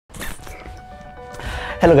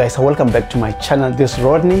Hello guys, welcome back to my channel. This is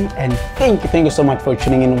Rodney, and thank you so much for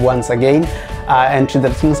tuning in once again. And to the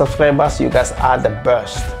new subscribers, you guys are the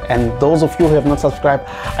best. And those of you who have not subscribed,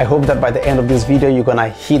 I hope that by the end of this video you're gonna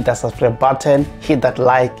hit that subscribe button, hit that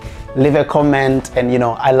like, leave a comment, and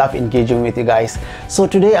I love engaging with you guys. So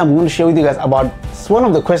today I'm going to share with you guys about one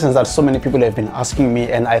of the questions that so many people have been asking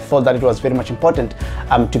me, and I thought that it was very much important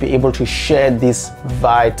to be able to share this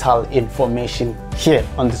vital information here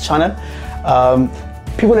on the channel.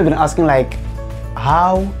 People have been asking, like,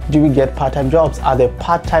 how do we get part-time jobs? Are there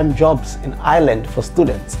part-time jobs in Ireland for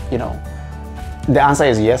students? The answer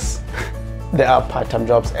is yes. There are part-time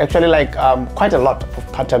jobs, actually, like quite a lot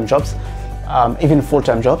of part-time jobs, even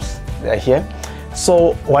full-time jobs. They're here.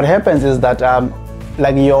 So what happens is that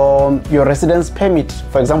like your residence permit,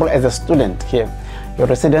 for example, as a student here, your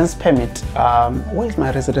residence permit, where is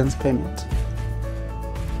my residence permit?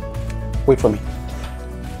 Wait for me,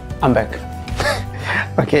 I'm back.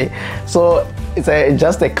 Okay, so it's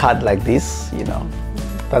just a card like this,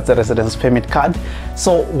 that's a residence permit card.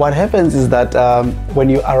 So what happens is that when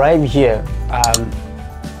you arrive here,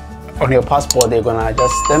 on your passport, they're gonna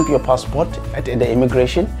just stamp your passport at the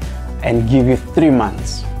immigration and give you 3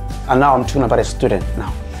 months. And now I'm talking about a student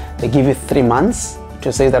now. They give you 3 months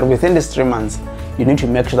to say that within these 3 months, you need to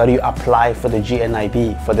make sure that you apply for the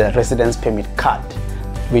GNIB, for the residence permit card,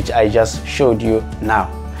 which I just showed you now.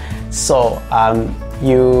 So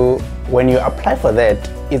when you apply for that,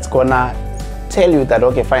 it's gonna tell you that,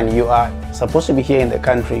 okay, fine, you are supposed to be here in the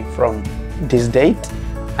country from this date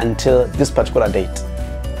until this particular date.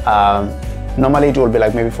 Normally it will be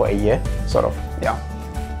like maybe for a year, sort of, yeah.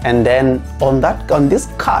 And then on this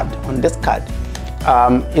card,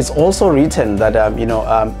 it's also written that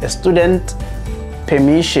a student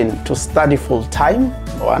permission to study full-time,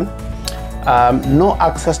 one, no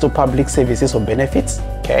access to public services or benefits,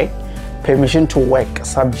 okay, permission to work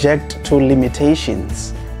subject to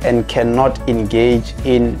limitations, and cannot engage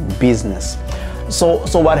in business. So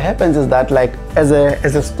what happens is that, like, as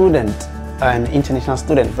a student, an international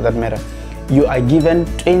student for that matter, you are given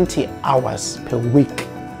 20 hours per week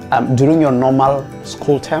during your normal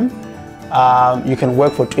school term. You can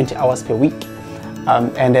work for 20 hours per week,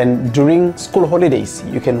 and then during school holidays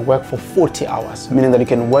you can work for 40 hours, meaning that you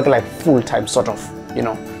can work like full-time, sort of,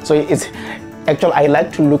 so it's actually, I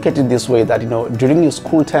like to look at it this way, that during your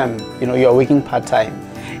school term, you're working part-time,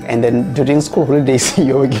 and then during school holidays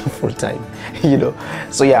you're working full-time.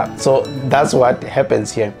 So yeah, so that's what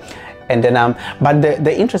happens here. And then but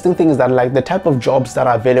the interesting thing is that, like, the type of jobs that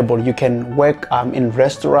are available, you can work in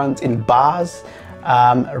restaurants, in bars,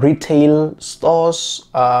 retail stores,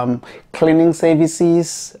 cleaning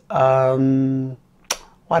services,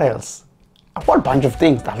 what else? A whole bunch of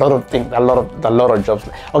things, a lot of things, a lot of jobs.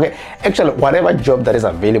 Okay, actually, whatever job that is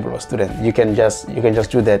available for students, you can just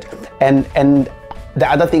do that. And the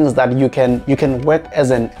other thing is that you can work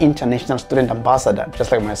as an international student ambassador,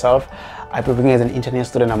 just like myself. I've been working as an international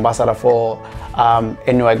student ambassador for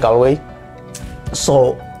NY Galway.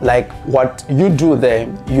 So, like, what you do there,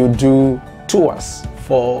 you do tours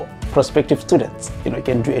for prospective students. You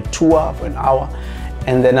can do a tour for an hour.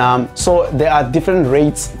 And then so there are different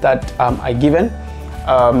rates that are given.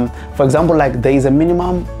 For example, like, there is a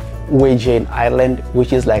minimum wage here in Ireland,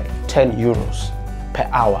 which is like 10 euros per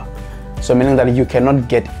hour. So meaning that you cannot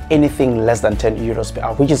get anything less than 10 euros per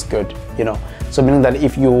hour, which is good, So meaning that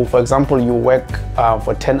if you, for example, you work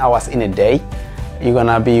for 10 hours in a day, you're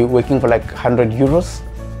gonna be working for like 100 euros,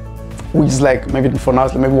 which is like, maybe for now,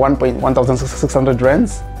 maybe 1,600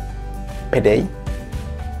 rands per day.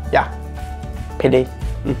 Yeah, per day.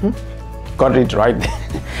 Got it right.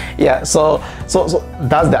 Yeah, so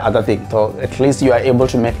that's the other thing. So at least you are able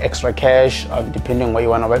to make extra cash depending on where you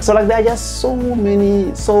want to work. So, like, there are just so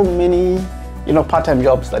many part-time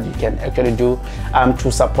jobs that you can actually do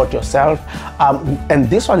to support yourself. And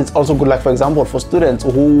this one is also good, like, for example, for students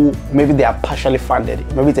who maybe they are partially funded,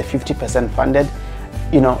 maybe it's a 50% funded,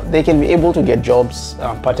 they can be able to get jobs,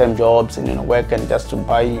 part-time jobs, and work and just to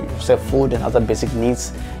buy, say, food and other basic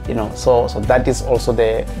needs. So that is also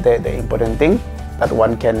the important thing that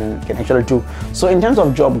one can actually do. So in terms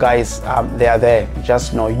of job, guys, they are there.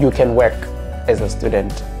 Just know you can work as a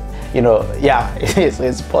student. Yeah,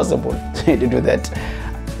 it's possible to do that,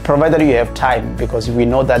 provided you have time, because we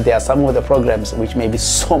know that there are some of the programs which may be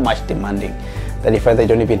so much demanding that if they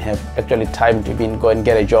don't even have actually time to go and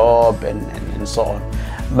get a job and so on.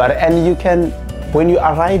 And you can, when you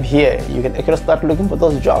arrive here, you can actually start looking for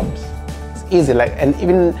those jobs. It's easy, like, and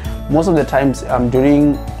even most of the times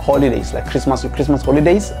during holidays, like Christmas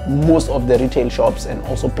holidays, most of the retail shops and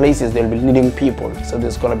also places, they'll be needing people. So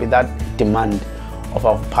there's gonna be that demand of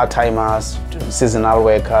our part-timers, to seasonal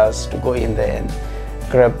workers, to go in there and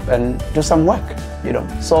grab and do some work, you know.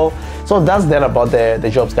 So that's there about the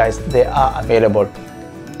jobs, guys. They are available.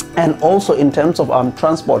 And also in terms of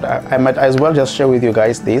transport, I might as well just share with you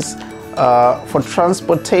guys this. For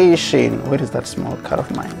transportation, where is that small car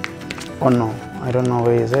of mine? Oh no, I don't know,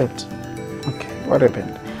 where is it? Okay, what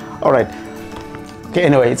happened? All right. Okay,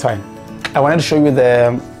 anyway, it's fine. I wanted to show you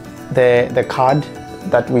the card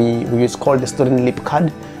that we use, called the student leap card,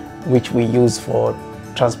 which we use for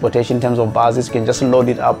transportation. In terms of buses, you can just load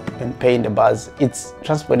it up and pay in the bus.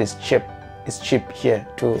 Transport is cheap. It's cheap here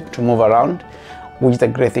to move around, which is a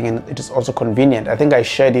great thing, and it is also convenient. I think I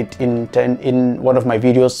shared it in one of my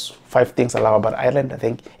videos, 5 things I love about Ireland, I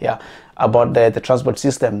think, yeah, about the transport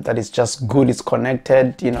system, that is just good, it's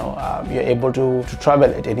connected, you know, you're able to travel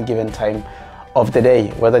at any given time of the day,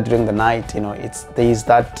 whether during the night, you know, there is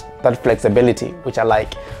that flexibility, which I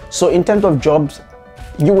like. So in terms of jobs,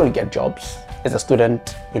 you will get jobs as a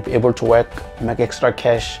student. You'll be able to work, make extra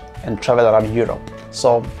cash, and travel around Europe.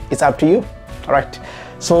 So it's up to you. All right,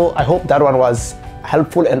 so I hope that one was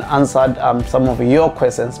helpful and answered some of your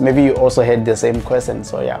questions. Maybe you also had the same question.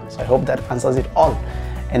 So yeah, so I hope that answers it all.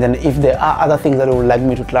 And then if there are other things that you would like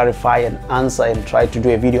me to clarify and answer and try to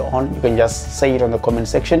do a video on, you can just say it on the comment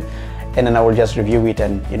section, and then I will just review it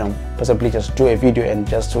and, you know, possibly just do a video and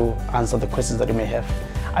just to answer the questions that you may have.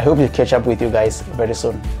 I hope to catch up with you guys very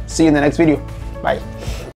soon. See you in the next video. Bye.